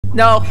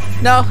No,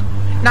 no,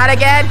 not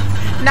again.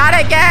 Not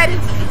again.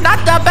 Not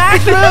the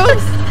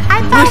backrooms.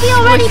 I thought we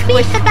already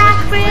beat the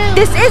backrooms.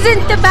 This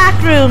isn't the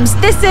backrooms.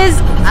 This is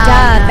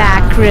the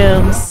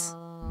backrooms.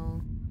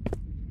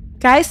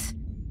 Guys?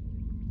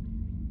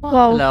 Whoa.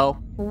 Hello.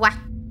 What?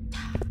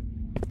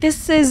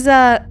 This is,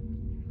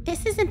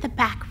 This isn't the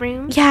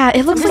backrooms. yeah,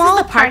 it looks This like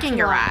is the parking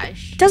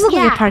garage. It does look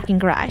like Yeah. a parking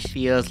garage.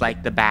 Feels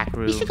like the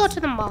backrooms. We should go to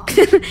the mall.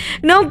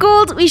 No,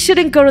 Gold, we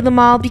shouldn't go to the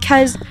mall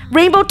because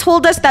Rainbow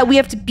told us that we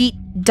have to beat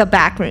the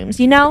backrooms,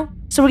 you know?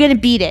 So we're gonna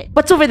beat it.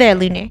 What's over there,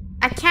 Lunar?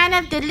 A can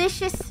of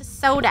delicious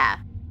soda.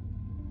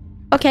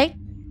 Okay.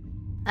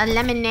 A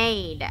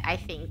lemonade, I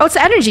think. Oh, it's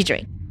an energy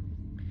drink.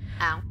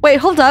 Oh. Wait,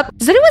 hold up.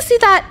 Does anyone see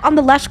that on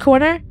the left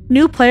corner?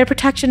 New player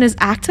protection is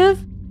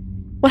active?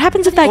 What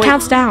happens if that Wait.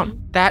 counts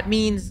down? That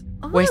means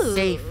we're Ooh.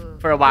 safe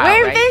for a while,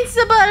 We're right?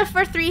 invincible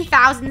for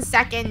 3,000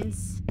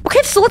 seconds.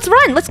 Okay, so let's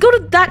run. Let's go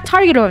to that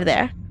target over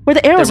there where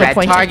the The arrows are red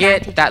pointing.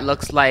 target that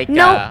looks like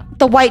No,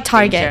 the white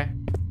target. danger.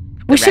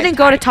 We red shouldn't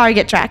go to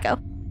Target, Draco.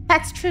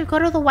 That's true. Go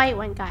to the white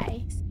one,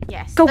 guys.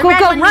 Yes. Go, the go, red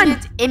go, one run.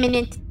 means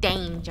imminent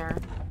danger.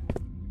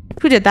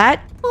 Who did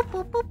that? Boop,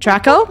 boop, boop,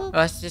 Draco? boop, boop, boop.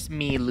 That's just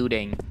me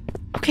looting.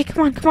 Okay,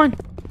 come on, come on.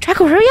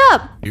 Draco, hurry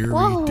up. Eerie,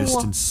 Whoa.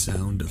 distant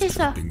sound of There's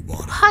a dripping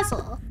water.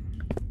 puzzle.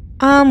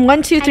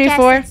 1, 2, 3, I guess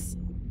 4. it's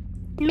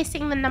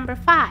missing the number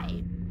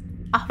 5.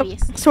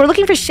 Obviously. So we're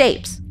looking for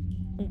shapes.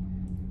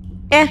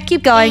 Yeah,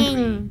 keep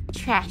going.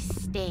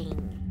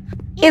 Interesting.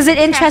 Is it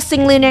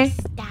interesting, Lunar?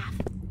 Stuff.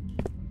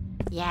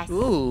 Yes.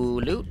 Ooh,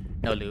 loot.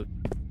 No loot.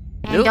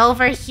 And Loot.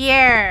 over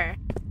here.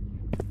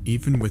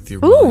 Even with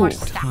your Ooh. mind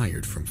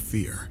tired from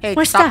fear. Hey,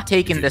 More stop stuff.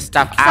 taking the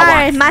stuff Sorry,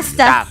 I want. my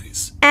stuff.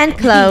 Eyes. And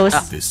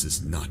clothes. This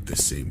is not the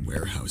same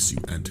warehouse you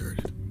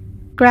entered.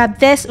 Grab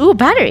this. Ooh,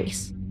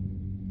 batteries.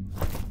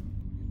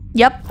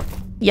 Yep.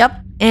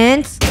 Yep.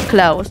 And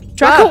close.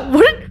 Draco, Ah.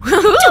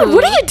 dude,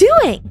 what are you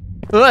doing?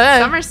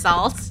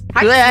 Somersaults.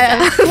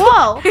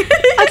 Whoa.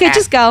 Okay,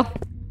 just go.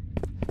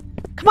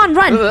 Come on,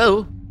 run.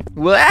 Whoa.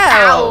 Wow.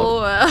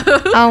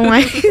 Ow. Oh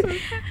my.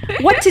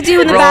 What to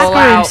do in the Roll back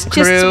out, rooms?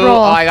 Just crew. roll.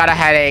 Oh, I got a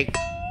headache.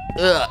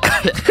 Ugh.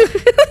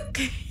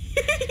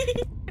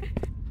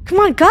 Come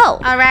on, go.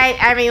 All right,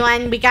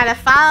 everyone. We gotta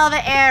follow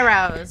the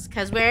arrows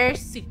because we're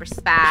super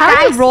spies. How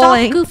are you Guys,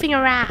 rolling? Stop goofing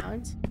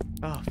around.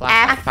 Oh,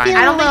 I fine.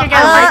 don't think you're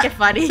gonna like it,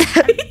 funny.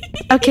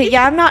 Okay,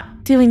 yeah, I'm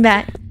not doing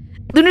that.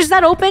 Lunar, is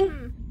that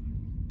open?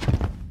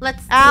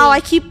 Let's see. Ow,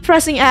 I keep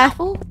pressing F.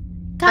 The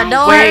Guys,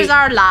 doors Wait.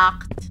 are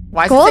locked.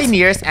 Why does Gold? it say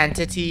nearest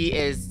entity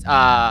is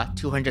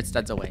 200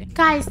 studs away?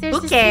 Guys, there's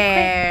Who a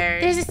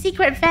cares? secret. There's a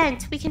secret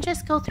vent. We can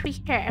just go through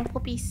here and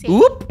we'll be safe.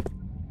 Oop.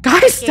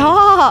 Guys,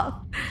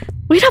 stop.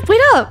 Wait up,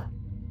 wait up.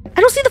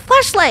 I don't see the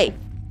flashlight.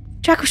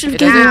 Draco should have It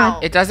given me doesn't.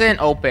 one. It doesn't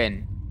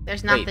open.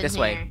 There's nothing this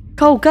here. way.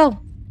 Go, go.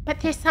 But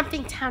there's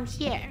something down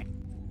here.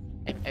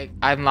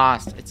 I'm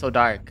lost. It's so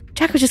dark.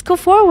 Draco, just go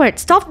forward.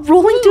 Stop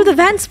rolling through the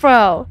vents,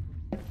 bro.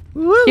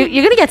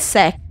 You're gonna get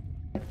sick.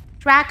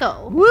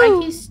 Draco,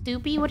 are you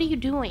stupid? What are you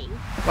doing?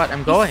 What?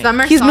 I'm going.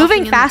 He's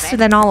moving faster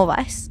than all of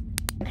us.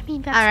 I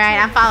mean, that's all right.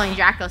 I'm following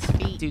Draco's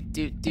feet.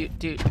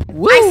 Dude.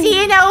 I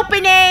see an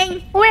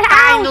opening. We're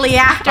finally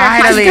after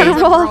Finally. months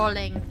of Roll.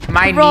 rolling.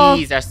 My Roll.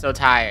 knees are so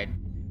tired.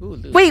 Ooh,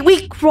 loot. Wait,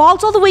 we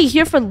crawled all the way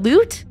here for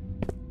loot?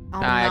 Oh,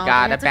 I no,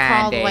 got we a have to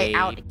crawl all the way Band-Aid.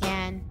 out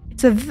again.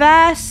 It's a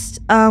vest.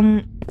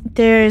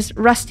 There's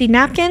rusty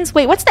napkins.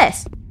 Wait, what's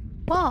this?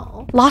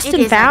 Whoa. Lost It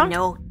and is a found?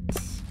 note.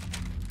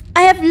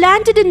 I have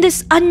landed in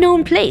this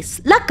unknown place.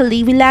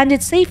 Luckily, we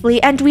landed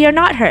safely and we are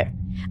not hurt.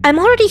 I'm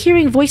already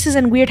hearing voices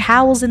and weird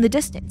howls in the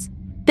distance.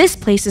 This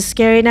place is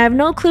scary and I have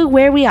no clue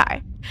where we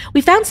are.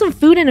 We found some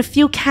food and a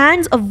few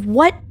cans of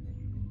what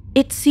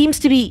it seems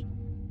to be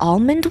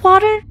almond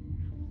water?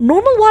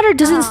 Normal water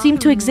doesn't seem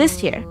to exist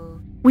here.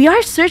 We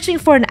are searching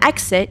for an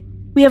exit.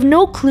 We have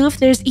no clue if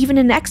there's even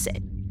an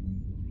exit.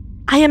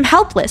 I am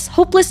helpless,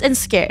 hopeless, and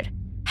scared.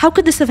 How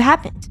could this have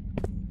happened?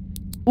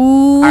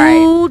 Ooh,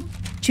 Alright.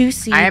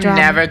 juicy I am drama.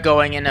 never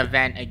going in a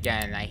vent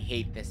again. I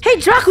hate this. Hey,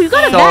 Draco, you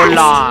got a so vest.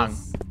 long.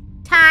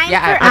 Time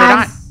Yeah, I for put it on.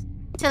 us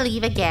to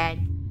leave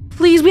again.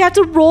 Please, we have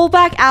to roll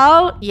back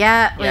out.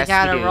 Yeah, we Yes,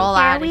 gotta we do. roll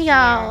Here out. we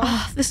go.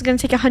 Oh, this is gonna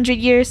take 100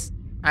 years.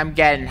 I'm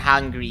getting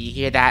hungry. You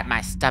hear that?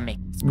 My stomach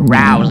is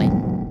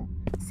growling.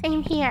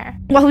 Same here.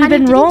 Well, we've Honey,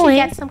 been didn't rolling.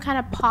 you get some kind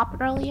of pop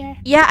earlier?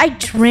 Yeah, I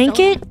drank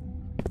soda? it.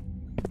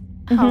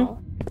 Oh.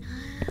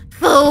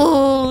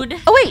 Food.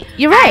 Oh wait,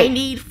 you're I right.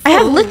 need food. I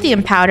have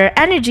lithium powder,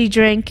 energy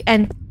drink,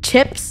 and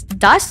chips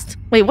dust.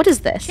 Wait, what is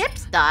this?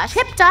 Chips dust.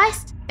 Chip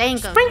dust.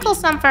 Sprinkle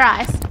some for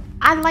us.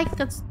 I like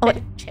the Oh.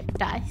 chip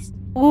dust.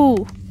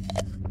 Ooh.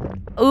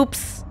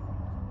 Oops.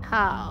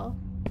 Oh.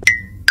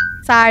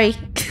 Sorry.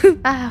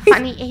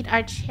 Funny ate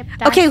our chip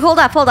dust. Okay, hold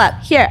up.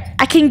 Here,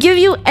 I can give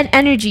you an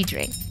energy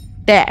drink.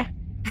 There.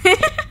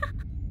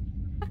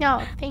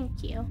 No,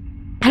 thank you.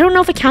 I don't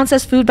know if it counts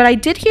as food, but I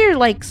did hear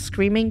like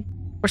screaming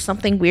or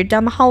something weird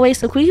down the hallway.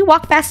 So could you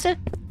walk faster?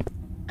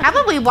 How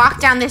about we walk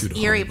down this Good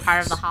eerie hallways.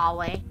 part of the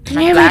hallway? The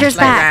My narrator's flashlight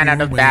back. ran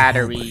out of Hallway,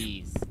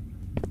 batteries.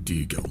 Do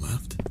you go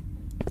left?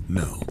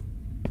 No.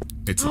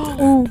 It's a dead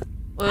Ooh. end.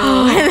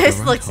 Ooh, this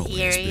The right looks hallway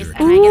is eerie. buried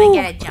Am I gonna Ooh.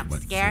 get a by jump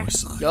wet scare? floor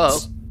signs. Yo,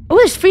 Oh,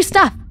 there's free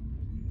stuff.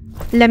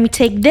 Let me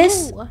take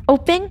this. Ooh.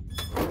 Open.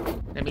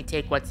 let me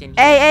take what's in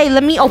here. Hey,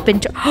 let me open.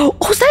 Oh,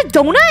 is that a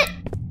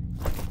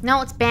donut?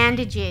 No, it's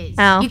bandages.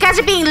 Oh. You guys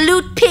are being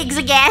loot pigs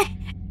again.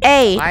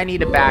 Hey, I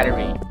need a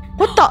battery.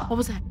 what the? What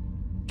was that?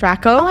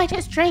 Draco? Oh, I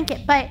just drank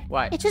it, but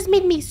What? it just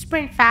made me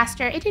sprint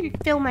faster. It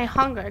didn't fill my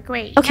hunger.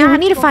 Great. Okay, Now I we have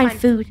need to go find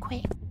food.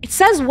 Quick. It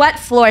says wet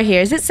floor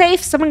here. Is it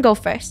safe? Someone go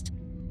first.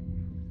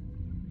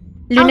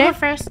 I'll go Lunar?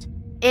 first.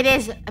 It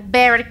is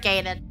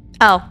barricaded.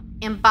 Oh.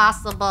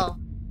 Impossible.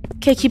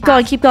 Okay, keep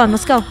going, keep going.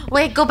 Let's go.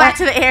 Wait, go back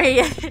to the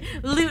area.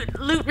 loot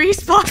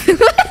respawn.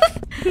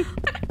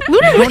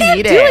 Lunar, what don't are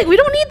you need doing? it. We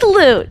don't need the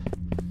loot.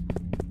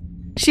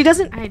 She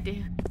doesn't. I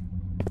do.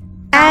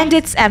 And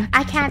it's empty.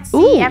 I can't see.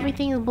 Ooh.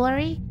 Everything is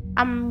blurry.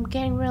 I'm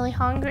getting really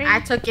hungry. I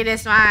took you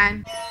this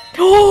one.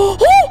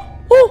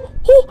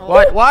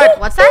 What?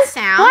 What's that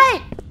sound?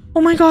 What?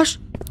 Oh my gosh.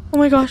 Oh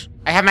my gosh.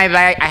 I have my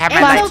bag. I have my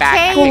It's light okay,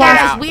 back. Go guys.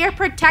 out. We are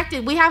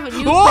protected. We have a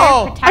new Whoa.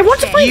 player protection. I want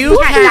to find You food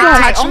for you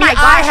cannot guys. touch Oh me. my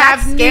gosh, I have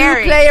that's new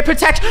scary. player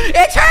protection.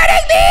 It's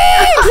hurting me.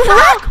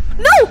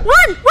 No,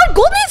 run!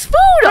 Gold needs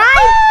food!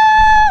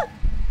 Ah!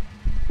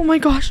 Oh my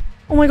gosh.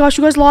 Oh my gosh,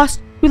 you guys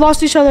lost. We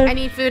lost each other. I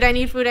need food. I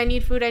need food.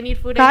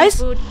 Guys?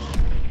 Food.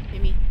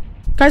 Give me.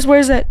 Guys, where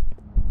is it?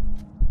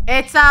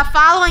 It's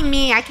following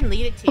me. I can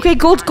lead it to you. Okay,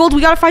 Gold,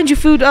 we gotta find you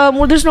food.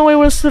 Well, there's no way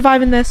we'll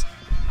survive in this.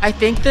 I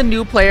think the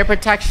new player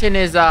protection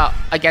is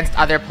against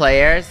other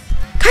players.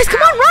 Guys, come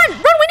on, run!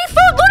 Run, we need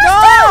food!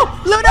 Lunar,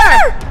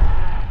 Lunar!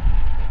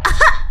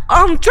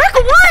 Draco,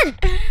 run!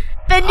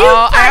 The new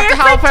Oh, I have player to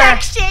help her.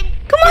 protection.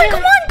 Come on,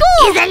 Gold!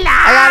 He's alive.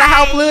 I gotta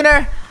help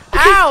Lunar.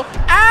 Ow!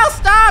 Ow!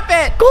 Stop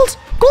it! Gold,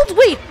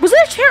 wait, was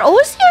there a chair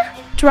always here?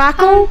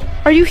 Draco,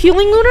 are you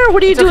healing Lunar?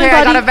 What are you It's doing, okay.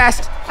 buddy?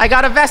 I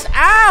got a vest.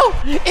 Ow!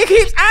 It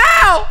keeps.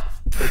 Ow!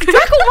 Draco,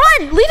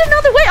 run! Lead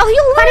another way. I'll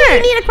heal Lunar.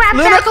 You need a crab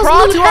Lunar, Draco's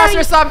crawl to us looting.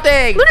 or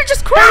something. Lunar,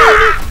 just crawl.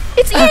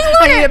 It's eating I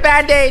need Lunar. a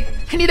band-aid.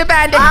 I need a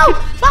band-aid.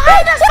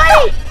 Behind us,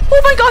 buddy!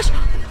 Oh my gosh!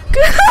 Oh my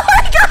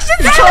gosh,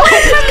 it's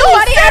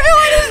Buddy,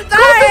 everyone is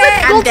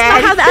dying. Gold does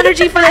not have the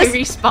energy for I this.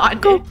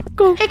 respawned. Go.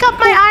 Pick up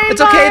my iron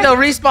It's okay. bar.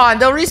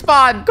 They'll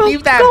respawn. Go.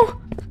 Leave them. Go.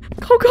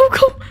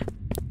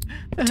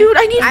 Dude,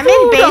 I need I'm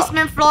food. in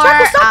basement floor.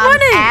 Draco, stop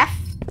running. F.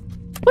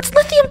 What's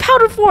lithium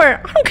powder for?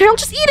 I don't care. I'll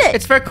just eat it.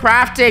 It's for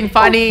crafting,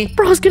 funny.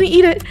 Bro, I was gonna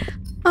eat it.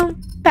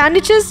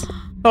 Bandages?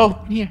 Oh,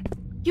 here.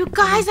 You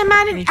guys, I'm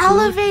at an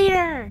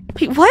elevator.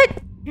 Wait, what?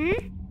 Hmm?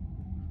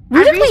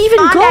 Where did we even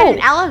At go? an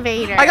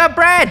elevator. I got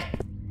bread.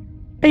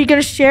 Are you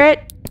gonna share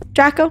it,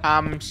 Draco?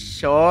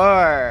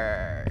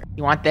 Sure.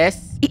 You want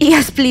this?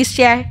 Yes, please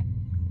share.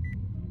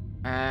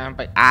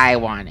 But I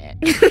want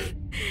it.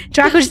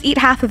 Draco, just eat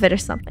half of it or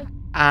something.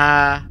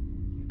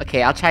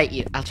 Okay. I'll try to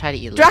eat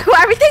it. Draco,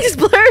 everything is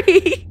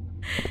blurry.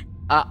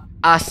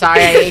 Sorry,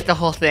 I ate the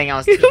whole thing. I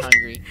was too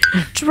hungry.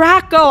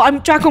 Draco, I'm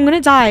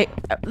gonna die.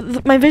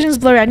 My vision's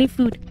blurry. I need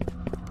food.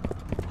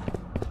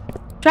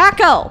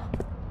 Draco.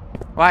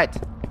 What?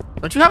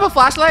 Don't you have a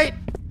flashlight?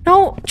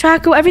 No,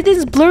 Draco,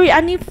 everything's blurry.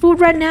 I need food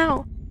right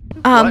now.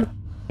 What?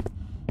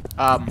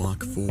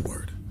 Walk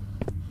forward.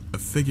 A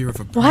figure of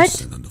a What?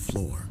 person on the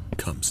floor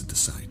comes into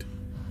sight.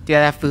 Do you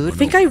have food? I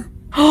think I.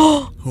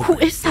 Oh, who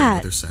Hoping is for that?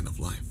 another sign of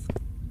life.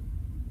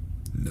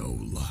 No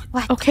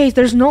luck. Okay,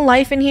 there's no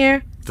life in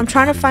here. The I'm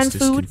trying to body find is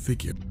food.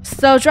 disconfigured.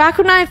 So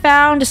Draco and I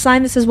found a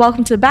sign that says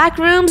 "Welcome to the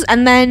Backrooms,"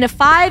 and then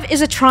 5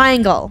 is a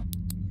triangle.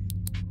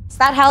 Does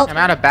that help? I'm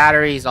out of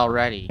batteries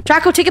already.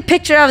 Draco, take a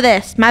picture of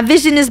this. My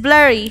vision is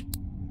blurry.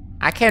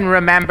 I can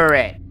remember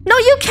it. No,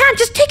 you can't.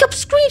 Just take a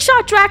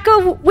screenshot,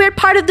 Draco. We're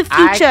part of the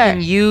I future.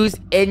 can use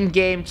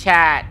in-game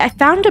chat. I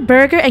found a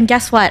burger, and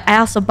guess what? I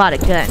also bought a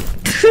gun.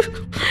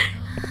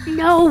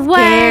 No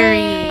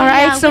way. All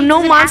right, so wait, no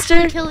does it monster.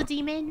 actually kill a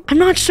demon? I'm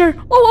not sure.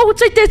 Oh,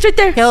 it's right there. It's right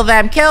there. Kill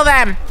them. Kill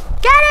them.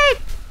 Get it!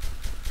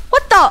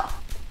 What the?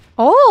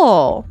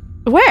 Oh,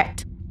 it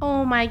worked.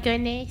 Oh my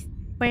goodness.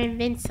 We're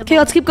invincible. Okay,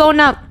 let's keep going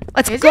up.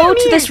 Let's Is go it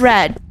to this weird?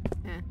 red.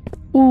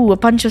 Ooh, a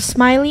bunch of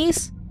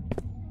smileys.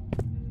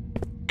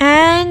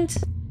 And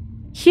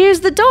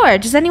here's the door.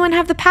 Does anyone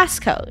have the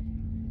passcode?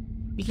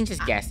 We can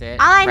just guess it.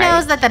 All I know right?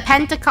 is that the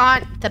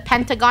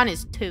pentagon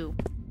is 2.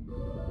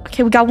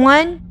 Okay, we got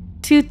 1,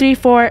 2, 3,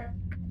 4.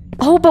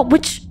 Oh, but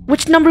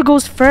which number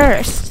goes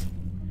first?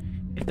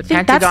 If the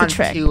think that's the Pentagon's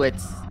trick. 2,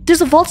 it's...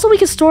 There's a vault so we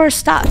can store our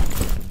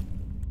stuff.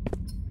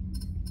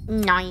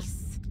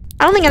 Nice.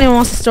 I don't think anyone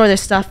wants to store their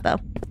stuff though.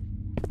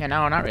 Yeah,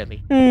 no, not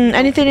really.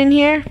 Anything in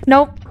here?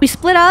 Nope. We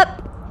split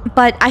up,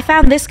 but I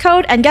found this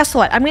code, and guess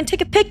what? I'm gonna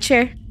take a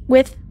picture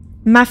with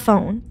my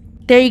phone.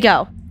 There you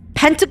go.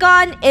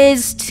 Pentagon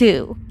is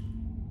 2.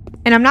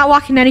 And I'm not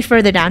walking any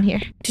further down here.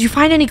 Did you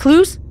find any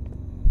clues?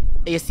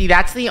 You see,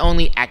 that's the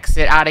only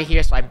exit out of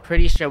here, so I'm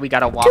pretty sure we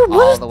gotta walk Dude,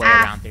 what all is- the way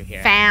I around through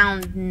here.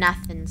 found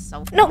nothing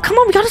so far. No, come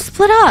on, we gotta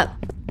split up.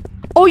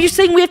 Oh, you're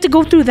saying we have to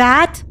go through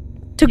that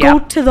to go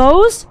Yep. to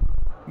those?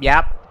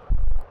 Yep.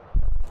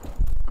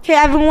 Okay,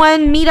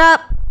 everyone, meet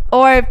up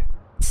or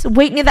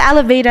wait near the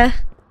elevator.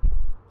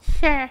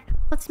 Sure.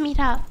 Let's meet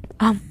up.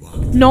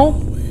 No.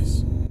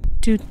 Always.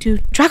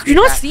 Draco, you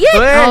don't see it?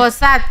 Oh, it's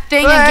that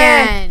thing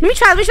again. Let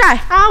me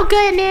try. Oh,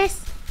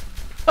 goodness.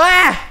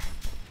 Ah!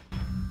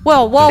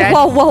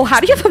 Whoa. How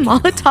do you have a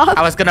Molotov?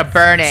 I was gonna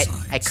burn it.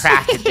 I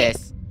crafted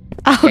this.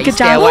 Oh, Okay, good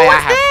stay job. away, I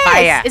What's have this?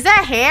 fire. Is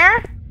that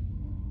hair?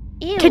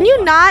 Ew. Can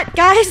you not,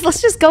 guys?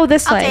 Let's just go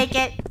this I'll way. take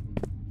it.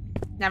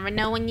 Never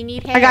know when you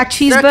need hair. I got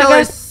Circle cheeseburger.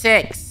 is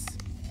 6.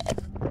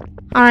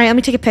 All right, let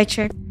me take a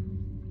picture.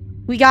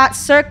 We got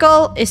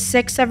circle is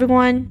 6,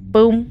 everyone.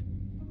 Boom.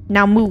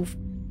 Now move.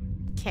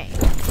 Okay.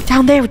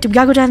 Down there. We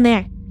gotta go down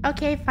there.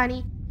 Okay,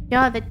 funny.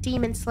 You're the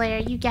demon slayer.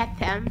 You get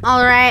them.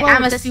 All right, Whoa,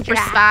 I'm a distract. super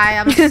spy.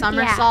 I'm a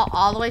somersault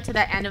all the way to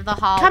the end of the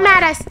hall. Come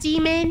at us,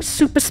 demon.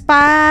 Super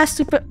spy.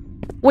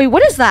 Wait,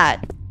 what is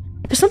that?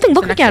 There's something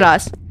looking at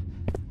us.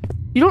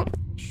 You don't...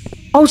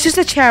 Oh, it's just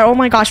a chair. Oh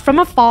my gosh. From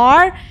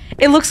afar,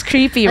 it looks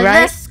creepy,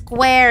 right? This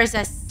square is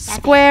a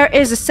 7. Square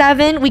is a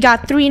 7. We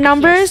got 3 Here's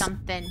numbers.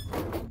 something.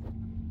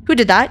 Who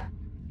did that?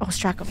 Oh, it's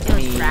Draco. It was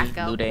Me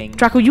Draco. looting.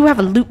 Draco, you have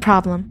a loot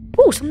problem.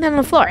 Ooh, something on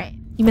the floor.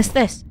 You missed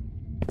this.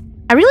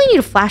 I really need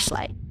a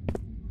flashlight.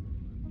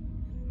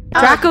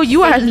 Draco,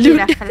 you are a You need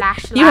loot. a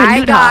flashlight. You are I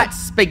loot got hog.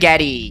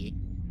 spaghetti.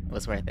 It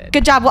was worth it.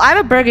 Good job. Well, I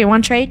have a burger.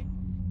 One trade?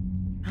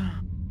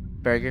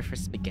 Burger for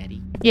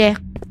spaghetti. Yeah.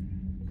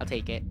 I'll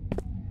take it.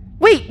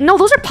 Wait, no,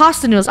 those are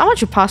pasta noodles. I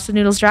want your pasta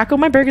noodles, Draco.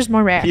 My burger's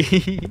more rare.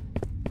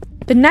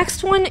 The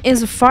next one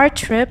is a far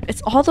trip.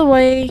 It's all the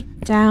way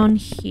down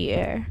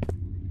here.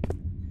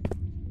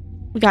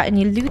 We got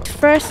any loot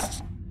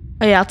first?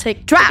 Oh yeah, I'll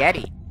take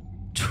Spaghetti.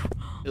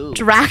 Ooh.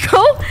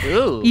 Draco.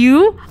 Ooh.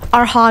 You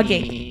are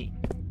hogging.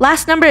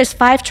 Last number is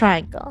 5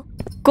 triangle.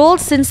 Gold,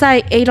 since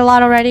I ate a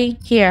lot already.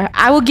 Here,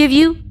 I will give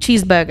you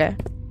cheeseburger.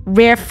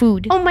 Rare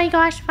food. Oh my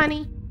gosh,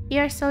 funny.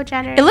 You're so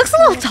generous. It looks a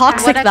little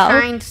toxic What a though.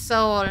 kind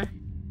soul.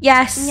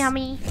 Yes.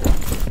 Yummy.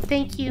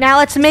 Thank you. Now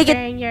let's make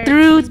sharing it your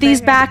through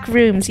these cheeseburger. back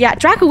rooms. Yeah,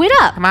 Draco, wait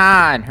up. Come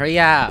on, hurry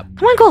up.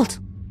 Come on, Gold.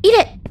 Eat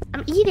it.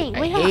 I'm eating.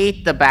 I Wait up.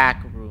 hate the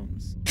back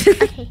rooms.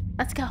 Okay,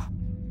 let's go.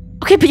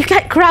 Okay, but you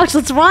can't crouch.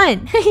 Let's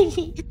run.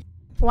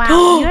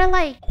 Wow, you're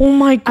like. Oh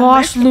my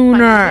gosh, a merchant bunny.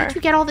 Lunar. Where'd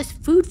you get all this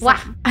food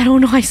from? I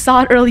don't know. I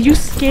saw it earlier. You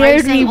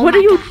scared Crazy. me. Oh What my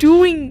are you gosh.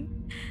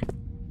 doing?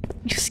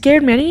 You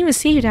scared me. I didn't even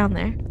see you down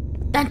there.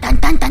 Dun dun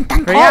dun dun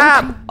dun. Hurry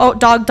up. Oh,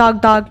 dog.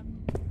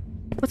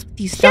 What's with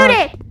these Shoot dogs?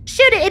 it!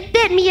 Shoot it! It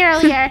bit me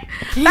earlier.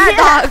 Bad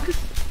dog.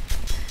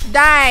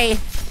 Die.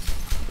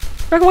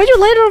 Draco, why'd you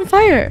light it on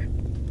fire?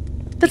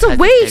 That's a Because it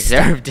waste.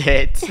 deserved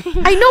it.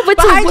 I know, but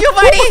Behind you,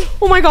 buddy.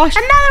 Oh my gosh.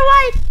 Another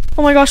one!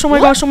 Oh my gosh.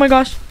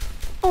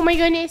 Oh my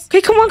goodness.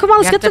 Okay, come on.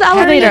 Let's You get to have the to pet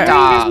elevator. the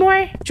dog. There's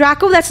more.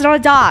 Draco, that's not a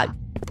dog.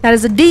 That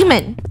is a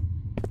demon.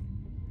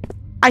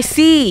 I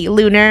see,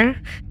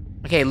 Lunar.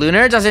 Okay,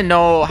 Lunar doesn't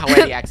know where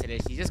the exit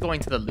is. She's just going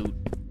to the loot.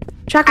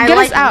 Draco, I get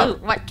like us out.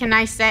 loot. What can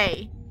I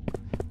say?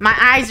 My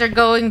eyes are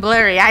going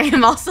blurry. I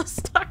am also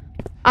stuck.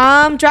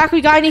 Draco,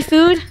 you got any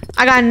food?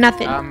 I got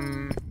nothing.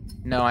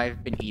 No,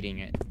 I've been eating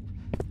it.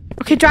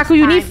 Okay, Draco,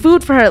 you need fine.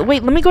 food for her.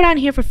 Wait, let me go down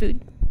here for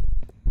food.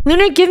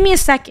 Lunar, give me a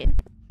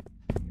second.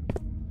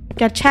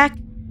 Gotta check.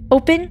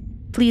 Open.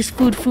 Please,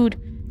 food.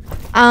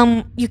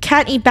 You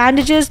can't eat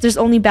bandages. There's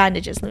only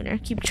bandages, Lunar.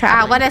 Keep Wow,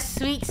 traveling. what a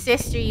sweet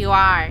sister you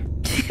are.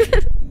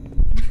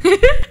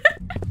 There's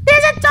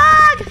a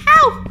dog!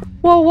 Help!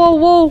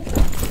 Whoa.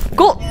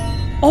 Go.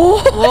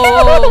 Oh.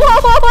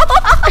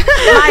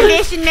 My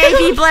vision may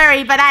be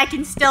blurry, but I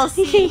can still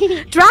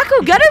see.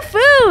 Draco, get her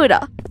food.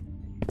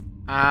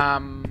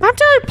 I'm telling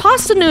you,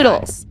 pasta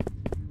noodles.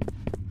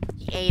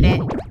 He ate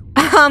it.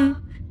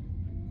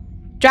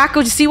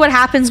 Draco, see what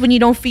happens when you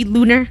don't feed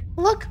Lunar?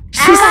 Look.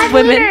 She's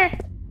swimming. Lunar.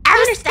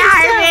 I'm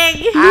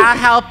starving. I'll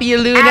help you,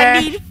 Lunar. I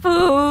need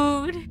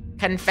food.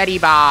 Confetti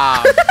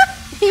bomb.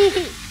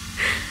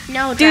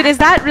 No, Dude, is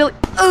that really...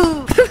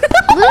 Oh.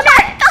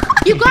 Lunar!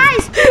 You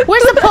guys, we're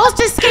supposed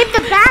to escape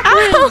the back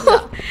room.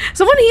 Ow.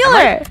 Someone heal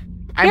her.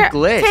 I'm Here,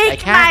 glitched. I Take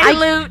can't. my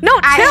loot. No,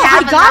 chill. I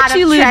have a got lot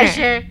you, of Lunar.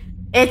 treasure.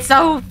 It's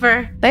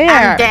over. There.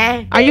 I'm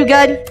dead. Are you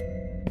good?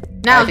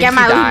 No, I think get she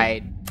my loot.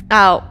 died.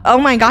 Oh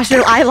my gosh,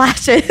 your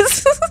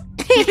eyelashes.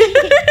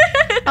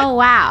 Oh,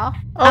 wow.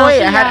 Oh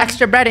wait, I had yeah.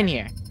 extra bread in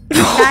here.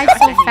 You died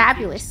so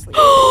fabulously.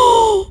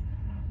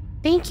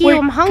 Thank you, Wait,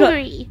 I'm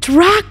hungry.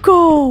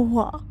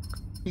 Draco.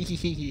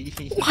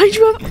 Why'd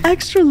you have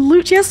extra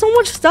loot? She has so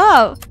much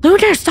stuff.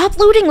 Lunar, stop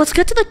looting. Let's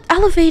get to the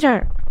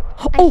elevator.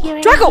 Oh, hear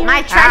it, Draco. I hear My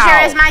it. treasure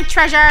Ow. is my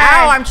treasure.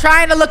 Ow, I'm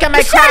trying to look at my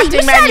Machete,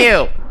 crafting machete.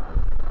 menu.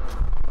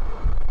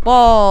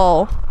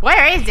 Whoa.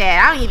 Where is it?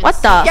 I don't even What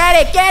see the?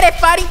 Get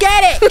it, buddy,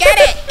 get it.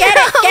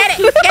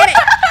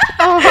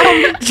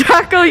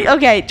 Draco,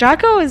 okay,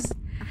 Draco is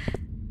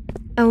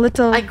a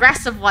little...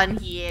 Aggressive one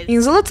he is.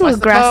 He's a little What's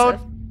the aggressive.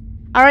 code?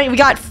 All right, we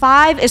got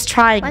 5 is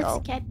triangle.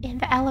 Let's get in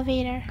the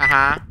elevator.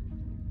 Uh-huh.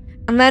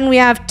 And then we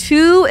have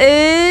 2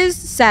 is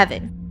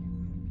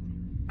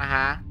 7.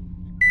 Uh-huh.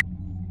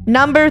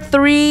 Number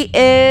 3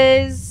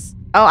 is...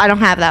 Oh, I don't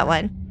have that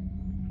one.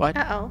 What?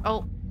 Uh-oh.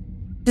 Oh,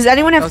 Does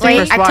anyone have Those 3? are wait,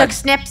 first I one. took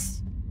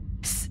snips.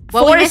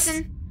 What 4 we is-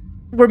 missing?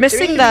 We're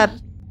missing 3.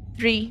 the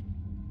 3.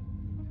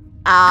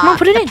 Come on,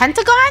 put it the in.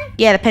 Pentagon?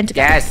 Yeah, the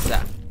pentagon. Yes.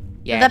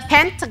 Yes. The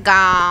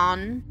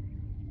Pentagon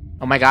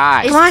Oh my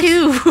god. is Come on.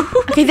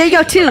 2. Okay, there you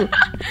go, 2.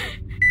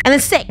 And then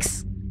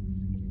 6.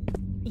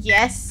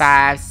 Yes.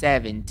 5,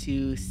 7,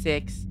 2,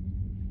 6. Is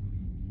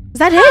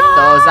that it?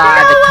 Those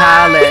are the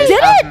colors We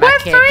did of it! my We're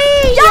kicks.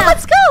 free! Yeah,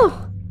 let's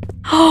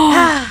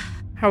go!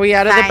 Are we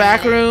out of the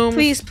back Finally. room?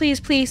 Please, please,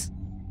 please.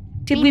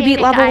 Did we did beat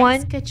it, level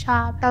guys. 1? Good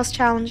job. That was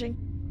challenging,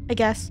 I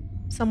guess.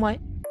 Somewhat.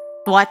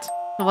 What?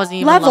 It wasn't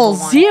even Level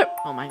level 1. 0.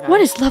 Oh my god. What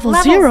is level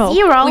Level 0?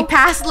 0. We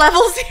passed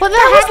level 0. What the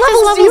That heck was is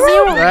level level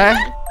 0? 0?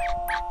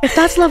 What? If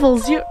that's level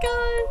 0.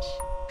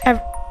 Gosh.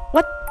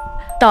 What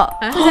the?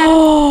 Is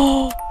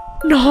Oh,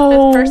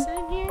 no. Fifth person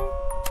in here?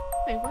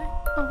 Wait, what?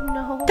 Oh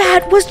no.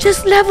 That was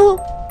just level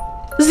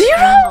 0?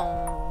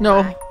 Oh,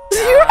 No. my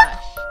 0? gosh.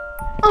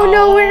 Oh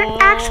no, we're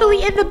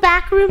actually in the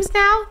back rooms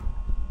now.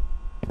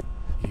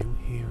 You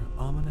hear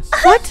ominous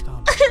What?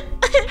 stomping.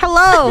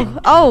 Hello.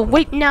 Oh,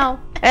 wait. No.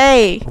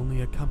 Hey.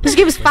 Only a couple This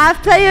game is 5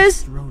 of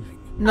players? droning.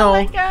 No.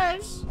 Oh my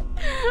gosh.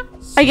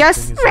 I guess.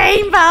 Something is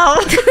Rainbow.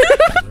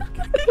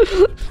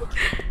 lurking.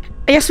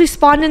 I guess we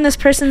spawned in this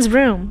person's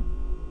room.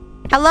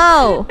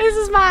 Hello. This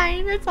is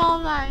mine. It's all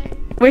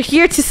mine. We're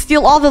here to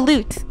steal all the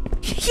loot.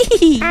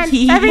 And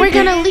we're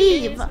gonna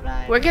leave.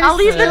 We're gonna I'll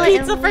leave the steal it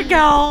pizza and for leave.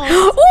 gold.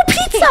 Oh,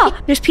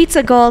 pizza! There's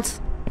pizza, Gold.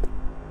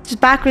 There's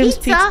backrooms Pizza?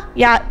 pizza.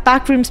 Yeah,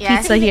 backrooms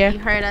Yes, pizza here. You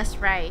heard us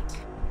right.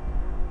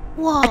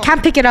 Whoa. I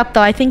can't pick it up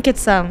though. I think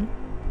it's I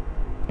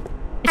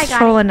it's got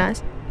trolling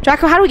us.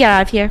 Draco, how do we get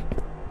out of here?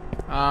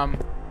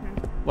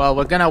 Well,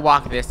 we're gonna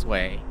walk this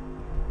way.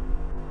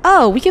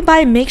 Oh, we can buy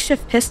a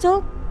makeshift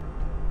pistol?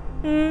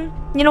 You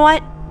know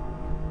what?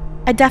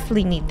 I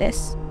definitely need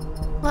this.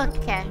 Look,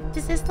 okay.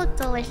 Does this look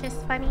delicious,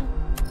 Funny?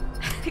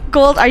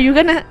 Gold, are you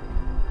gonna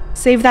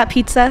save that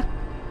pizza?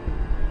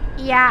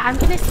 Yeah, I'm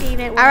gonna save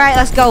it. All right,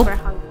 let's go. We're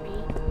hungry.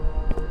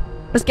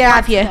 Let's get out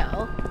of here.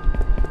 So,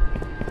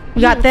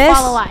 We got this.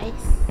 Follow us.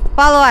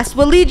 Follow us.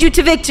 We'll lead you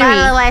to victory.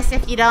 Follow us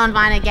if you don't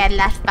want to get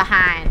left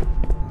behind.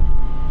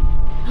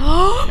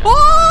 Oh!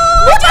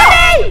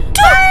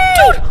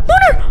 Dude!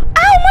 Lunar!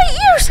 Ow, my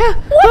ears!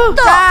 What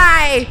the?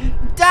 Die!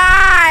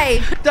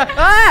 Die!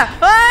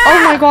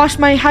 Oh my gosh,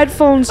 my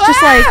headphones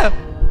just like...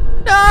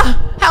 No!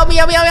 Help me!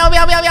 Help me! Help me!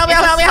 Help me! Help me! Help me!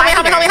 Help me!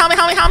 Help me! Help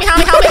me! Help me! Help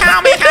me!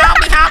 Help me!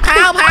 Help me!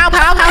 Help me! Help me!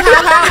 Help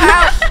me!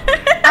 Help!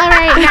 All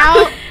right,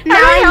 now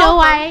I know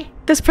why.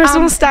 This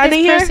person was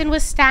standing this here? person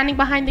was standing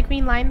behind the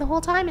green line the whole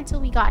time until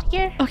we got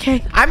here.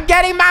 Okay. I'm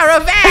getting my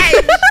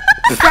revenge!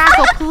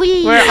 Draco,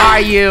 please. Where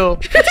are you?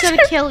 It's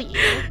gonna kill you.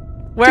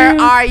 Where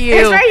are you?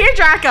 It's right here,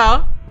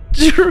 Draco.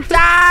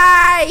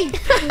 Die!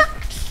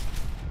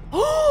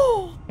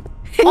 Oh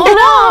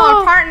no,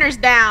 our partner's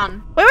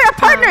down. Wait, our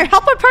partner!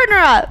 Help our partner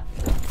up!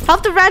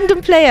 Help the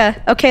random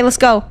player. Okay, let's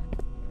go.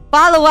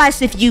 Follow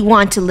us if you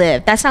want to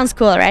live. That sounds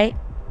cool, right?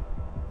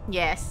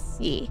 Yes.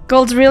 Yeah.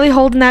 Gold's really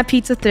holding that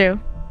pizza through.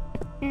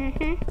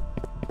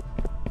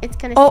 It's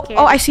gonna. Oh, scare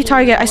oh, the I see demon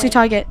target. I away. see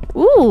target.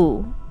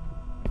 Ooh.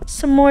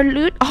 Some more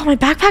loot. Oh, my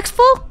backpack's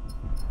full?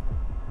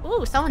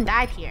 Ooh, someone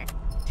died here.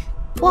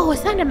 Whoa,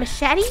 is that a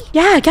machete?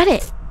 Yeah, get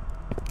it.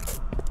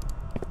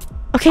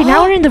 Okay,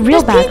 now we're in the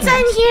real There's bathroom. pizza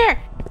in here.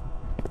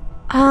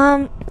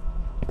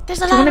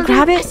 There's a Do you lot wanna of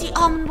grab loot. it? I see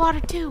almond water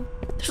too.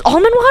 There's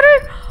almond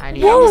water? I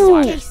need Whoa. almond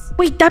water. Case.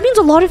 Wait, that means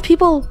a lot of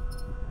people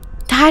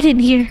died in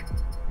here.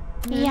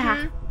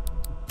 Yeah.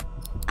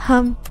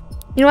 You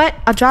know what?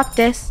 I'll drop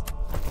this.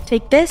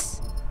 Take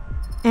this.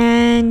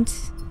 And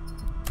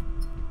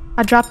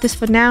I'll drop this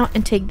for now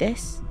and take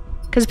this.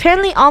 Because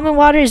apparently almond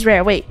water is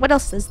rare. Wait, what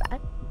else is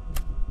that?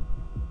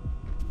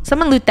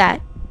 Someone loot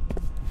that.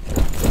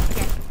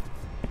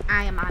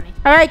 I am on it.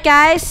 Alright,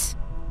 guys.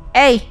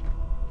 Hey.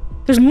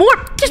 There's more.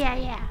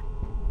 Yeah.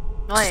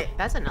 Wait,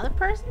 that's another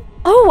person?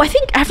 Oh, I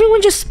think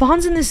everyone just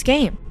spawns in this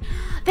game.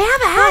 They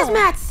have a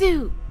hazmat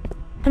suit.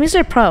 That means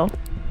they're pro.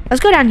 Let's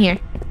go down here.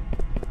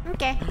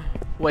 Okay.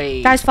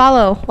 Wait. Guys,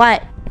 follow.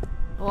 What?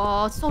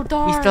 Oh, it's so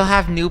dark. We still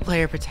have new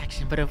player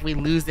protection, but if we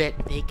lose it,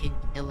 they can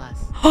kill us.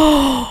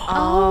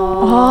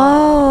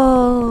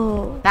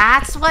 Oh.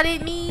 That's what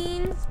it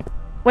means.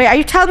 Wait, are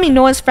you telling me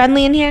no one's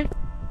friendly in here?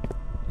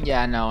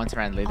 Yeah, no one's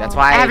friendly. That's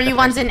why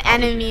Everyone's an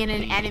enemy, and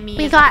an enemy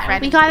We is a got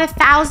friend.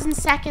 1,000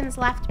 seconds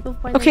left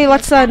before. Okay,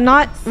 let's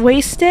not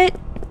waste it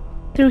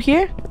through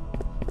here.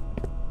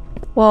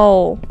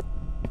 Whoa.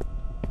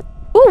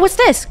 Ooh, what's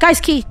this? Guys,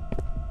 key.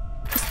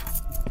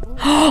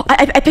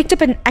 I picked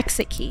up an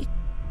exit key.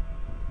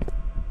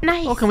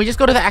 Nice. Oh, can we just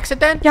go to the exit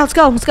then? Yeah, let's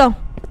go. Let's go.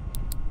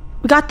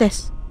 We got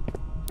this.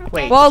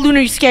 Wait. Whoa, Lunar,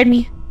 you scared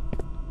me.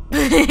 To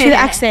the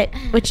exit,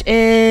 which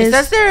is... It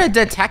says they're a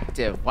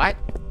detective. What?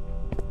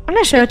 I'm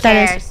not sure what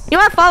that cares? is. You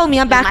want to follow me?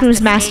 I'm must Backrooms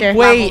escape. Master.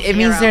 Wait, Level it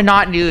means 0. they're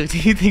not new. Do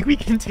you think we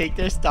can take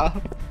their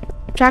stuff?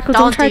 Draco,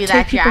 Don't try do to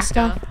take that, people's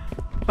Draco. stuff.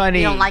 Funny.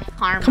 We don't like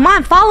karma. Come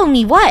on, follow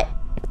me. What?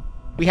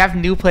 We have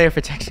new player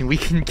protection. We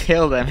can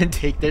kill them and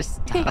take their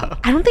stuff.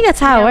 I don't think that's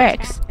how it Yeah,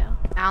 works. Draco.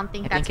 I don't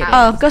think I that's think it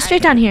how Oh, go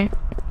straight down here.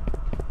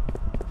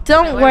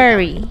 Don't Wait, where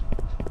is worry.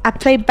 I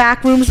played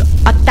Backrooms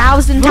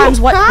 1,000 times.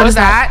 What What is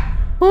that?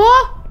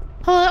 Oh,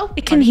 hello.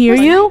 It can hear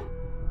you?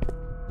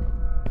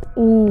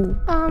 Ooh.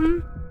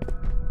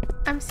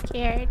 I'm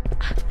scared.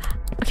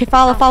 Okay,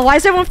 follow. Why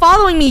is everyone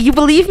following me? You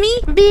believe me?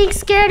 Being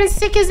scared and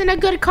sick isn't a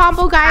good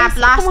combo, guys. I've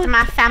lost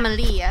my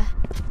family.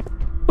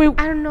 Wait,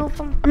 I don't know if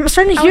I'm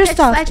starting to hear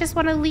stuff. I just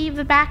want to leave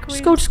the back room.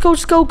 Just go. Just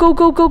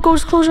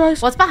close your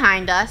eyes. What's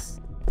behind us?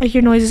 I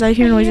hear noises. I'm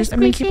gonna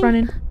keep squeaking.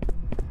 running.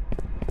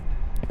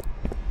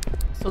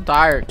 So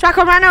tired.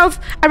 Draco, I ran out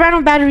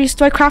of batteries.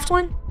 Do I craft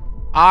one?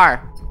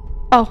 R.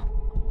 Oh,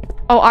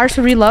 R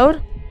to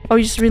reload? Oh,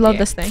 you just reload Yeah.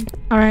 this thing.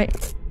 All right.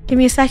 Give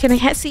me a second. I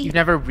can't see. You've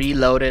never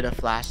reloaded a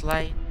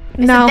flashlight?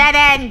 No. Dead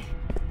end.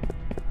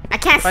 I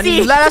can't Funny, see.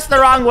 you led us the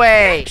wrong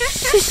way.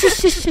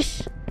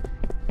 Shush.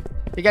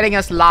 You're getting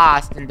us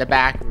lost in the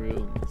back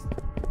rooms.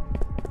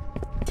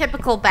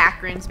 Typical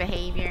backrooms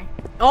behavior.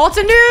 Oh, it's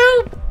a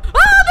noob.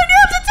 Oh, the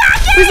noob's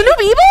attacking. There's a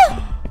noob evil?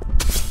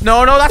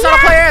 No, that's not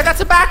a player. That's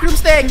a backrooms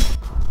thing.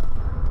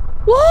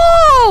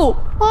 Whoa!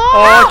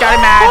 Oh, it got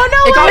him mad. Oh, no,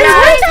 it got it's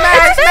mad. fake. It's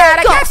mad. It's It's mad. I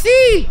fake. can't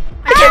see.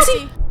 I can't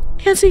see.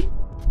 Can't see.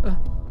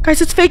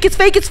 Guys, it's fake. It's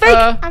fake.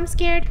 I'm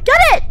scared. Get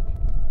it!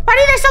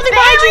 Buddy, there's something The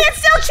behind you. alien's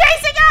still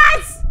chasing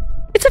us.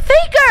 It's a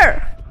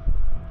faker!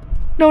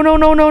 No.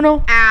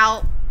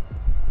 Ow.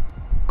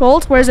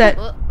 Gold? Where's it?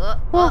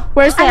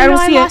 Where's it? I don't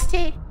see it. lost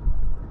it.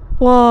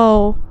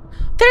 Whoa.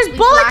 There's We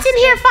bullets in blasted.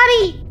 here,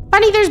 Funny.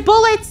 Funny, there's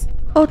bullets.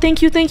 Oh,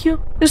 thank you.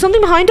 There's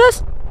something behind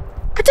us? I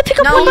had to pick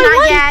up No, one by not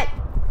one. yet.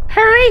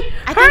 Hurry.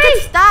 I think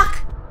it's stuck.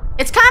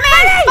 It's coming.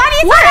 Funny,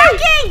 it's What?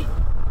 attacking.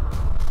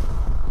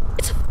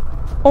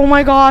 Oh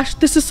my gosh,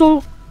 this is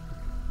so...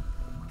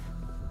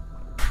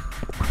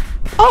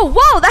 Oh,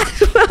 whoa, that's...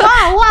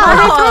 Whoa,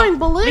 they're throwing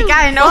balloons. We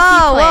got an OP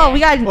Whoa, player. we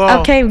got... Whoa.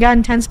 Okay, we got an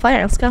intense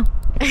player. Let's go.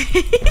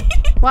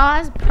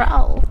 Well, that's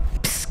pro.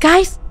 Psst,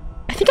 guys,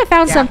 I think I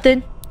found Yeah.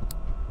 something.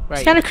 Right.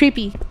 It's kind of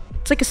creepy.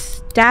 It's like a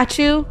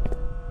statue.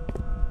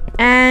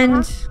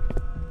 And...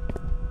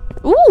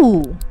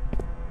 Ooh.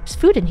 There's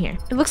food in here.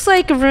 It looks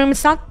like a room.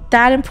 It's not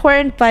that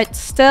important, but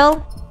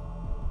still.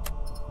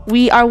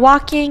 We are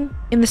walking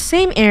in the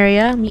same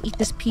area. Let me eat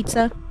this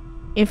pizza.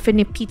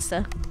 Infinite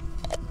pizza.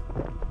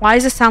 Why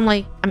does it sound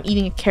like I'm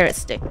eating a carrot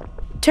stick?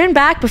 Turn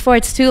back before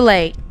it's too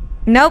late.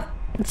 Nope.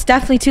 It's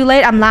definitely too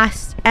late. I'm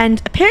last.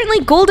 And apparently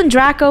Golden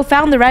Draco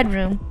found the red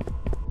room.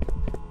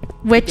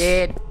 Which...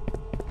 Did.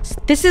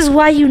 This is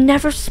why you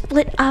never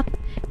split up.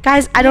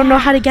 Guys, I don't know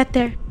how to get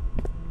there.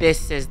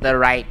 This is the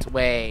right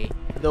way.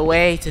 The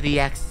way to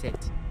the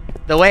exit.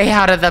 The way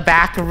out of the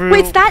back room. Wait,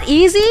 it's that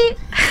easy?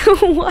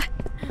 What?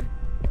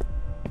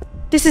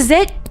 This is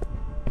it?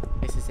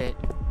 This is it.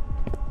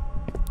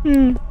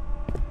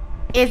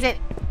 Is it?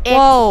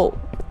 Whoa.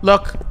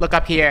 Look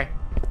up here.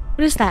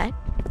 What is that?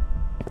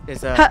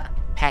 There's a Huh.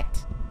 pet.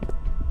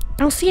 I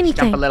don't see Jump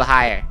anything. a little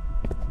higher.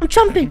 I'm You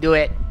jumping. can do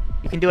it.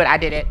 You can do it. I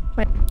did it.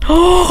 Wait.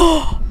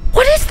 Oh,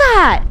 what is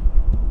that?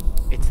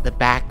 It's the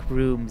back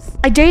rooms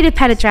I dare you to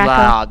pet it, Draco.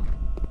 vlog.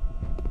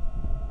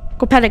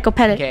 Go pet it, go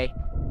pet it. Okay.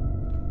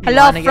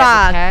 Hello, wanna get the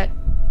frog. pet?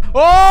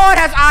 Oh, it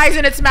has eyes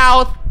in its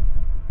mouth.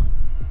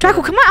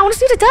 Draco, come on, I want to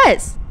see what it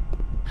does.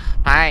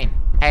 Fine.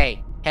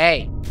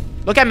 Hey.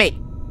 Look at me.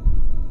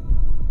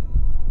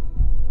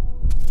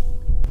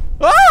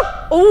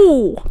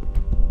 Oh!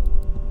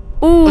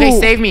 Ooh. Okay,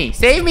 save me.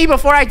 Save me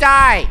before I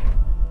die.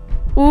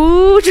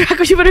 Ooh,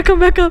 Draco, you better come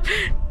back up. The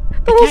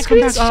whole can't come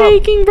screen's back up.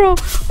 shaking, bro.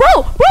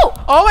 Bro!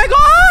 Oh my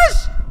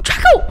gosh!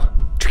 Draco!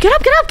 Get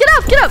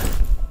up!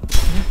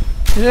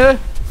 Uh,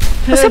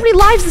 Look how many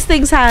lives this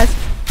thing has.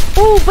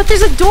 Oh, but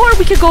there's a door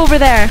we could go over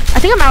there. I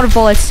think I'm out of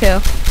bullets too.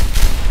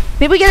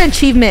 Maybe we get an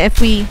achievement if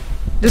we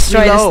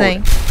destroy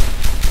Reload.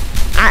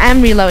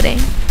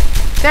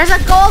 There's a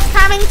gold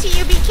coming to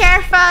you. Be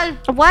careful.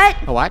 What?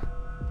 A what?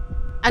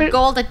 A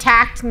gold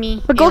attacked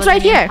me. But It gold's was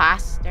right an here.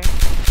 imposter.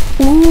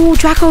 Ooh,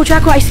 Draco,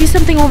 I see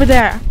something over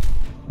there.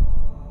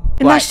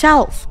 In that What?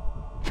 shelf.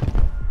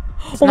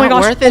 It's Oh my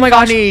not gosh, worth it, oh my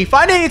gosh.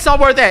 Funny, it's not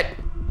worth it.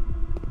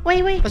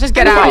 Wait. Let's just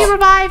get Everybody out.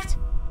 revived.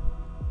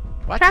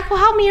 What? Draco,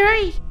 help me,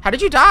 hurry. How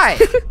did you die?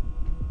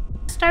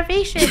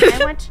 Starvation. I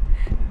want...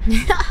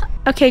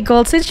 Okay,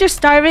 Gold, since you're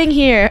starving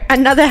here,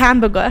 another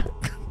hamburger.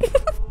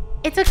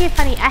 It's okay,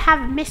 Funny. I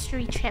have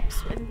mystery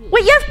chips with me.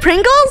 Wait, you have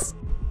Pringles?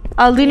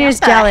 Oh, Lunar's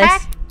What the jealous.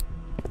 heck?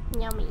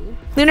 Yummy.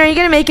 Lunar, are you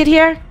gonna make it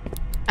here?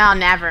 I'll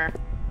never.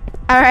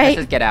 All Let's right,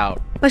 just get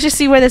out. let's just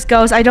see where this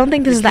goes. I don't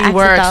think this is the key exit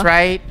works, though.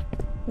 right?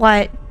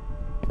 What?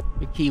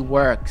 The key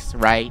works,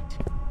 right?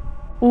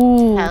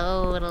 Ooh,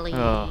 Totally.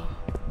 Oh.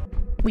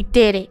 we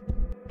did it.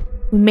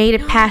 We made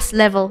it past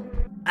level.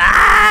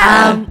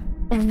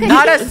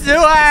 Not a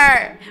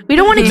sewer! We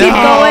don't want to keep No.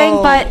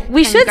 going, but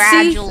we should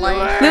see.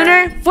 Congratulations.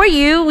 Lunar, for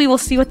you, we will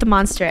see what the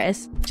monster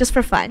is, just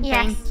for fun.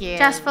 Yes, Thank you.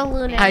 just for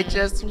Luna. I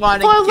just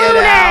want to For get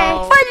Lunar.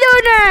 out. For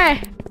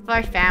Lunar!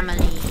 For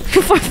family.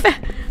 For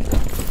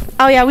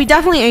oh yeah, we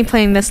definitely ain't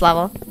playing this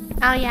level.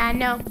 Oh, yeah,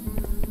 no.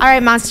 All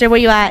right, monster, where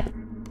you at?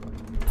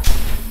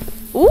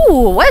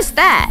 Ooh, what's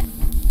that?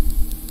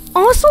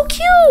 Oh, so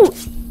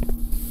cute!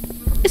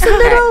 It's a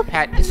little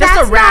Pet. It's just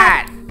a That's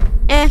rat.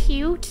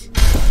 Cute.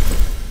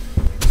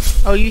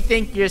 Oh, you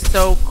think you're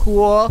so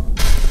cool?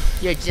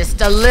 You're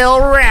just a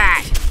little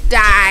rat.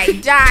 Die.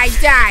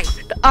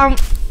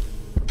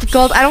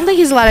 Gold, I don't think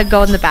he's allowed to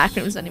go in the back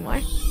rooms anymore.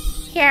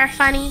 Here,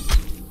 Funneh.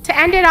 To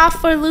end it off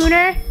for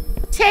Lunar,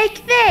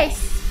 take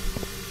this.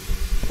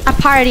 A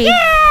party.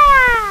 Yeah!